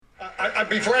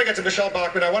before I get to Michelle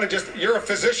Bachmann, I want to you're a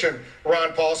physician,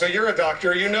 Ron Paul, so you're a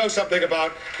doctor. You know something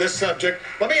about this subject.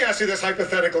 Let me ask you this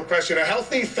hypothetical question. A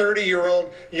healthy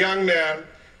 30-year-old young man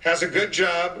has a good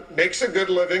job, makes a good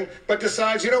living, but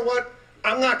decides, you know what?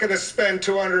 I'm not going to spend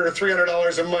 $200 or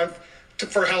 $300 a month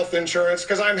for health insurance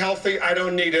because I'm healthy. I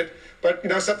don't need it. But,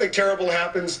 something terrible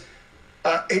happens.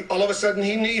 All of a sudden,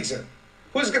 he needs it.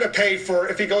 Who's going to pay for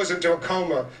if he goes into a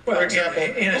coma, for example?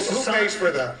 Who pays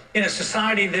for that? In a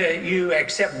society that you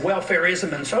accept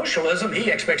welfareism and socialism,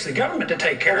 he expects the government to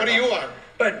take care of it. What do you want?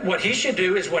 But what he should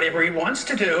do is whatever he wants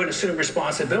to do and assume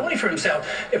responsibility for himself.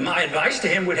 My advice to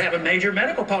him would have a major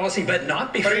medical policy, but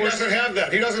not before. But he doesn't have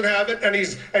that. He doesn't have it, and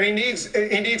he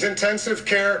needs intensive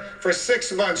care for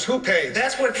 6 months. Who pays?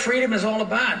 That's what freedom is all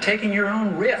about, taking your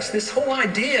own risk. This whole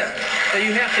idea that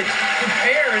you have to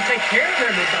compare and take care of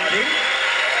everybody.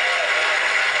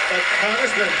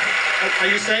 Congressman, are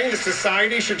you saying the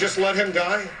society should just let him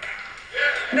die?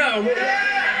 No.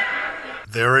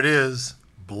 There it is.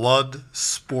 Blood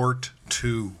Sport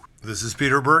 2. This is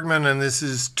Peter Bergman, and this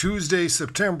is Tuesday,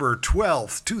 September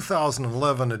 12th,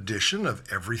 2011 edition of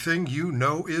Everything You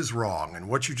Know Is Wrong. And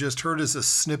what you just heard is a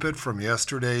snippet from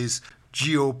yesterday's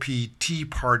GOP Tea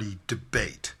Party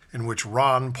debate, in which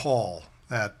Ron Paul,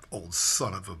 that old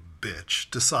son of a bitch,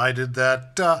 decided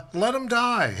that let him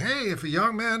die. Hey, if a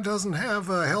young man doesn't have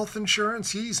health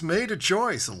insurance, he's made a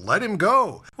choice. Let him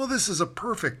go. Well, this is a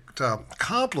perfect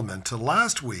compliment to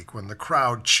last week when the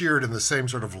crowd cheered in the same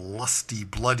sort of lusty,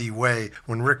 bloody way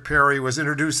when Rick Perry was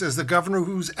introduced as the governor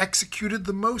who's executed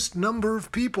the most number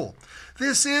of people.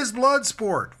 This is blood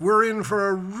sport. We're in for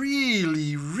a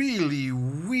really, really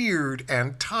weird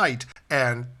and tight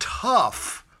and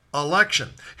tough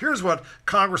election. Here's what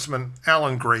Congressman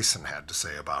Alan Grayson had to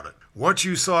say about it. What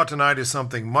you saw tonight is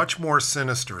something much more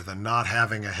sinister than not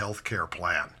having a health care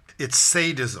plan. It's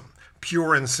sadism,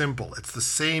 pure and simple. It's the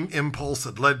same impulse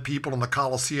that led people in the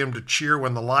Colosseum to cheer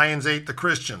when the lions ate the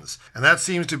Christians. And that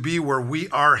seems to be where we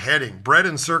are heading. Bread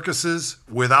and circuses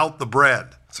without the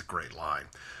bread. That's a great line.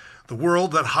 The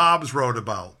world that Hobbes wrote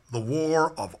about, the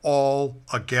war of all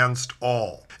against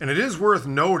all. And it is worth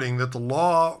noting that the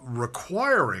law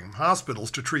requiring hospitals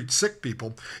to treat sick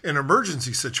people in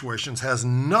emergency situations has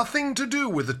nothing to do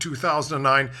with the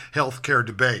 2009 healthcare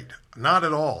debate. Not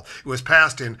at all. It was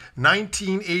passed in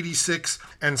 1986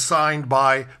 and signed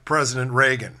by President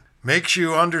Reagan. Makes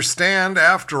you understand,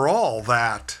 after all,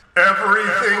 that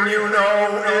everything you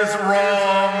know is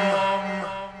wrong.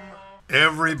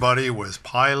 Everybody was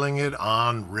piling it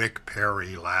on Rick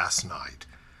Perry last night.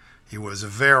 He was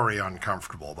very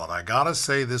uncomfortable, but I gotta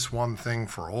say this one thing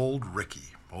for old Ricky,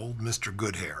 old Mr.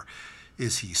 Goodhair,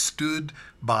 is he stood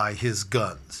by his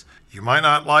guns. You might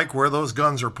not like where those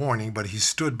guns are pointing, but he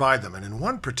stood by them, and in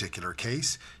one particular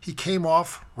case, he came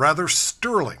off rather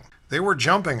sterling. They were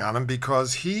jumping on him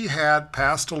because he had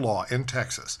passed a law in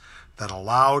Texas that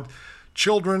allowed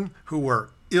children who were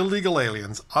illegal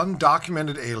aliens,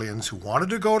 undocumented aliens who wanted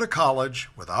to go to college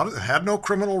had no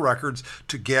criminal records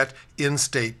to get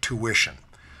in-state tuition.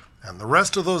 And the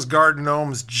rest of those garden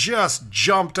gnomes just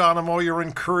jumped on him. Oh, you're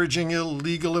encouraging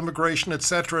illegal immigration,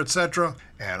 etc., etc.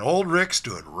 And old Rick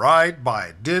stood right by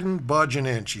it, didn't budge an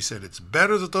inch. He said it's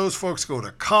better that those folks go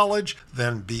to college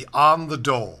than be on the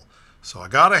dole. So I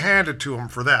gotta hand it to him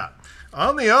for that.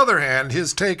 On the other hand,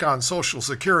 his take on Social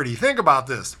Security, think about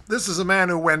this. This is a man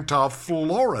who went to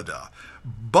Florida,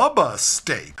 BUBBA'S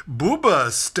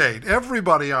state,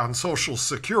 everybody on Social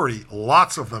Security,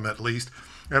 lots of them at least,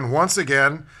 and once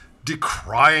again,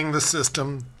 decrying the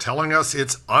system, telling us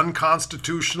it's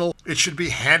unconstitutional, it should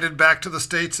be handed back to the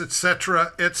states,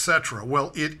 etc., etc.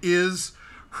 Well, it is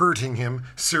hurting him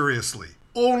seriously.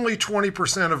 Only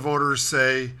 20% of voters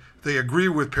say they agree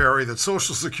with Perry that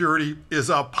Social Security is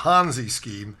a Ponzi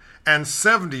scheme, and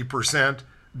 70%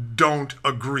 don't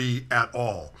agree at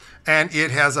all. And it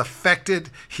has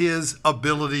affected his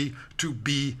ability to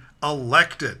be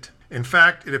elected. In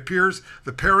fact, it appears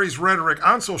that Perry's rhetoric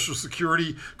on Social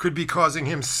Security could be causing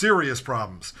him serious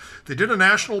problems. They did a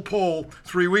national poll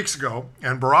 3 weeks ago,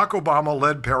 and Barack Obama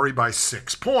led Perry by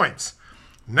 6 points.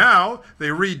 Now, they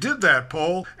redid that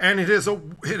poll, and it has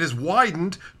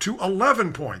widened to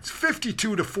 11 points,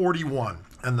 52 to 41.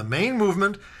 And the main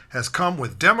movement has come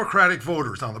with Democratic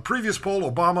voters. On the previous poll,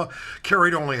 Obama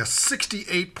carried only a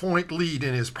 68-point lead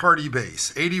in his party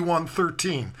base,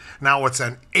 81-13. Now it's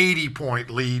an 80-point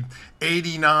lead,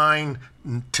 89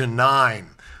 to 9.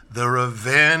 The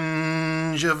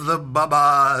revenge of the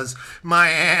BUBBA'S, my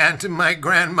aunt and my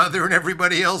grandmother and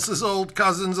everybody else's old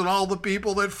cousins and all the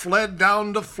people that fled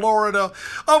down to Florida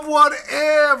of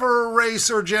whatever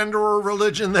race or gender or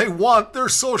religion they want their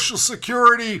Social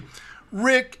Security.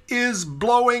 Rick is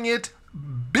blowing it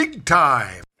big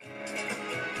time.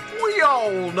 We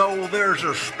all know there's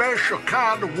a special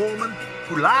kind of woman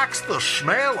who likes the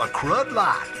smell of Crud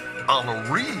Light on a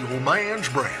real man's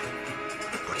breath.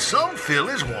 But some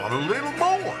fillies want a little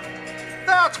more.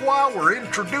 That's why we're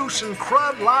introducing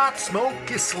Crud Light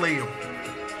Smoky Slim.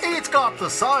 It's got the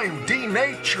same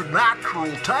denatured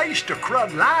natural taste of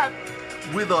Crud Light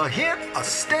with a hint of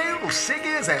stale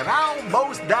ciggies and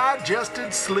almost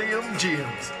digested Slim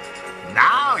Jims.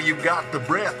 Now you've got the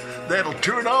breath that'll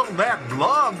turn on that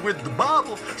blonde with the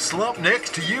bottle slumped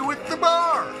next to you at the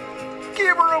bar.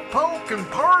 Give her a poke and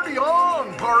party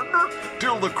on, partner,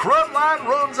 till the Crud Light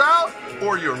runs out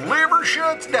or your liver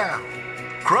shuts down.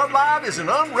 Crud Light is an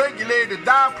unregulated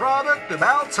byproduct of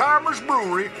Alzheimer's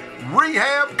Brewery,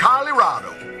 Rehab,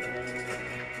 Colorado.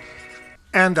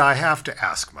 And I have to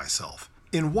ask myself,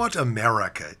 in what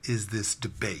America is this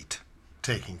debate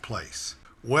taking place?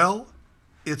 Well,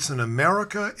 it's an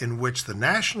America in which the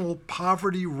national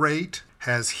poverty rate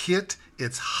has hit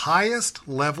its highest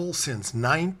level since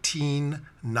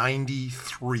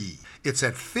 1993. It's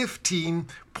at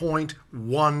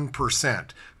 15.1%,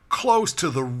 close to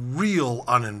the real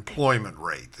unemployment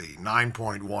rate. The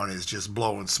 9.1 is just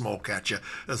blowing smoke at you.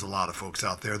 There's a lot of folks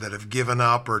out there that have given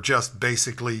up or just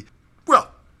basically,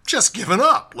 just given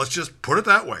up. Let's just put it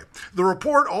that way. The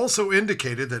report also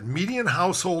indicated that median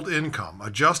household income,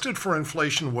 adjusted for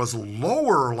inflation, was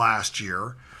lower last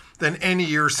year than any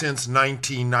year since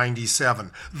 1997.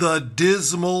 The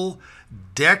dismal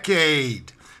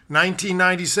decade.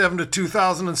 1997 to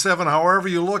 2007, however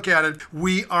you look at it,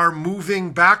 we are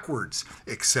moving backwards,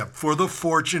 except for the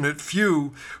fortunate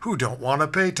few who don't want to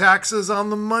pay taxes on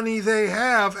the money they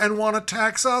have and want to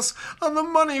tax us on the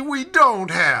money we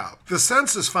don't have. The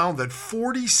census found that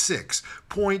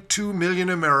 46.2 million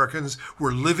Americans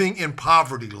were living in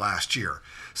poverty last year.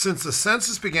 Since the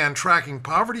census began tracking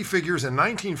poverty figures in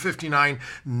 1959,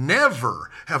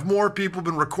 never have more people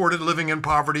been recorded living in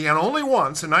poverty, and only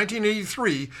once, in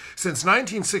 1983, since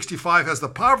 1965, has the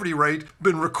poverty rate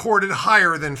been recorded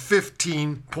higher than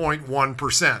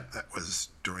 15.1%. That was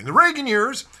during the Reagan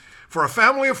years. For a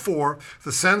family of four,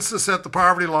 the census set the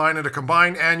poverty line at a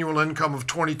combined annual income of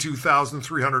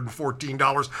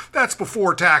 $22,314. That's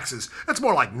before taxes. That's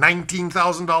more like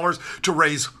 $19,000 to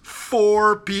raise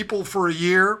four people for a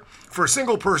year. For a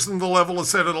single person, the level is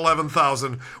set at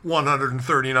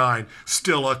 $11,139.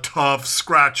 Still a tough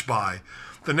scratch by.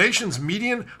 The nation's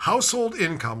median household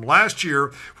income last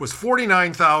year was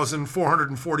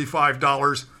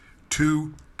 $49,445,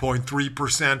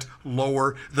 2.3%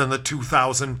 lower than the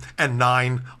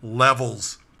 2009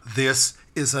 levels. This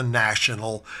is a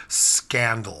national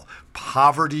scandal.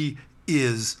 Poverty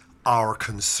is our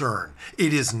concern.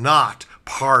 It is not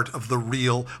part of the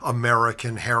real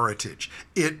American heritage.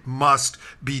 It must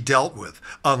be dealt with,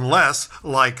 unless,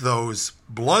 like those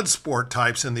blood sport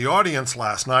types in the audience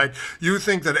last night, you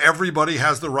think that everybody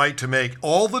has the right to make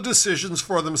all the decisions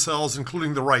for themselves,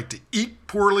 including the right to eat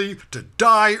poorly, to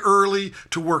die early,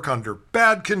 to work under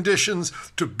bad conditions,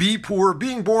 to be poor,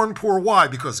 being born poor. Why?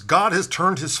 Because God has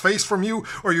turned his face from you,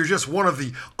 or you're just one of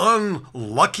the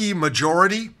unlucky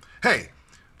majority? Hey,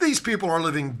 these people are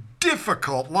living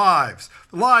difficult lives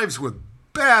with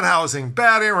bad housing,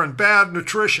 bad air, and bad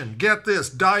nutrition. Get this,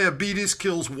 diabetes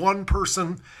kills one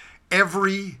person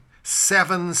every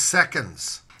 7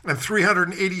 seconds. And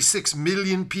 386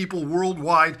 million people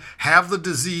worldwide have the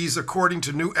disease, according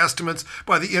to new estimates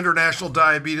by the International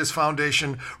Diabetes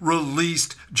Foundation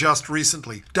released just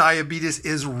recently. Diabetes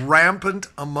is rampant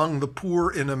among the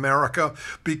poor in America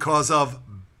because of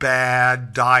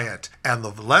bad diet. And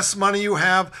the less money you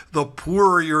have, the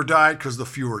poorer your diet, because the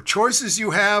fewer choices you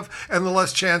have and the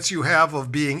less chance you have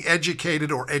of being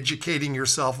educated or educating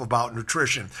yourself about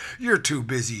nutrition. You're too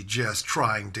busy just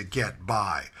trying to get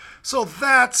by. So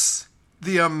that's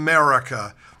the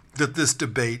America that this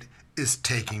debate is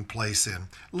taking place in.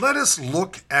 Let us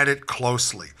look at it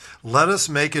closely. Let us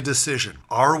make a decision.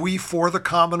 Are we for the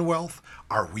Commonwealth?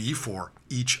 Are we for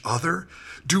each other?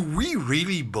 Do we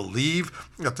really believe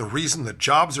that the reason that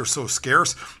jobs are so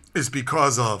scarce is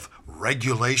because of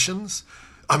regulations?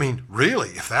 I mean, really,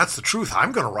 if that's the truth,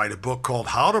 I'm going to write a book called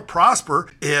How to Prosper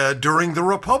during the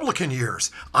Republican years.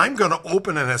 I'm going to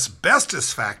open an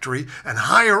asbestos factory and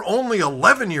hire only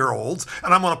 11-year-olds,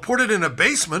 and I'm going to put it in a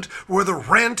basement where the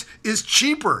rent is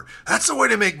cheaper. That's the way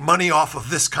to make money off of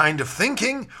this kind of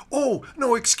thinking. Oh,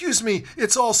 no, excuse me.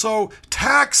 It's also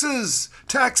taxes.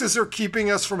 Taxes are keeping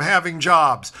us from having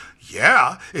jobs.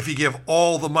 Yeah, if you give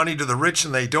all the money to the rich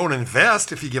and they don't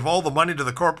invest, if you give all the money to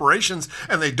the corporations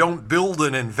and they don't build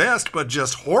and invest but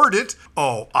just hoard it,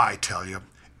 oh, I tell you,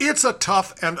 It's a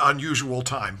tough and unusual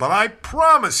time, but I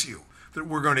promise you that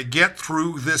we're going to get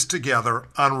through this together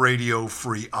on Radio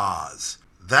Free Oz.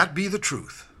 That be the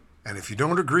truth. And if you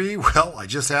don't agree, well, I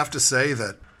just have to say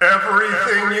that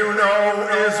everything you know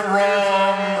is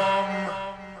wrong.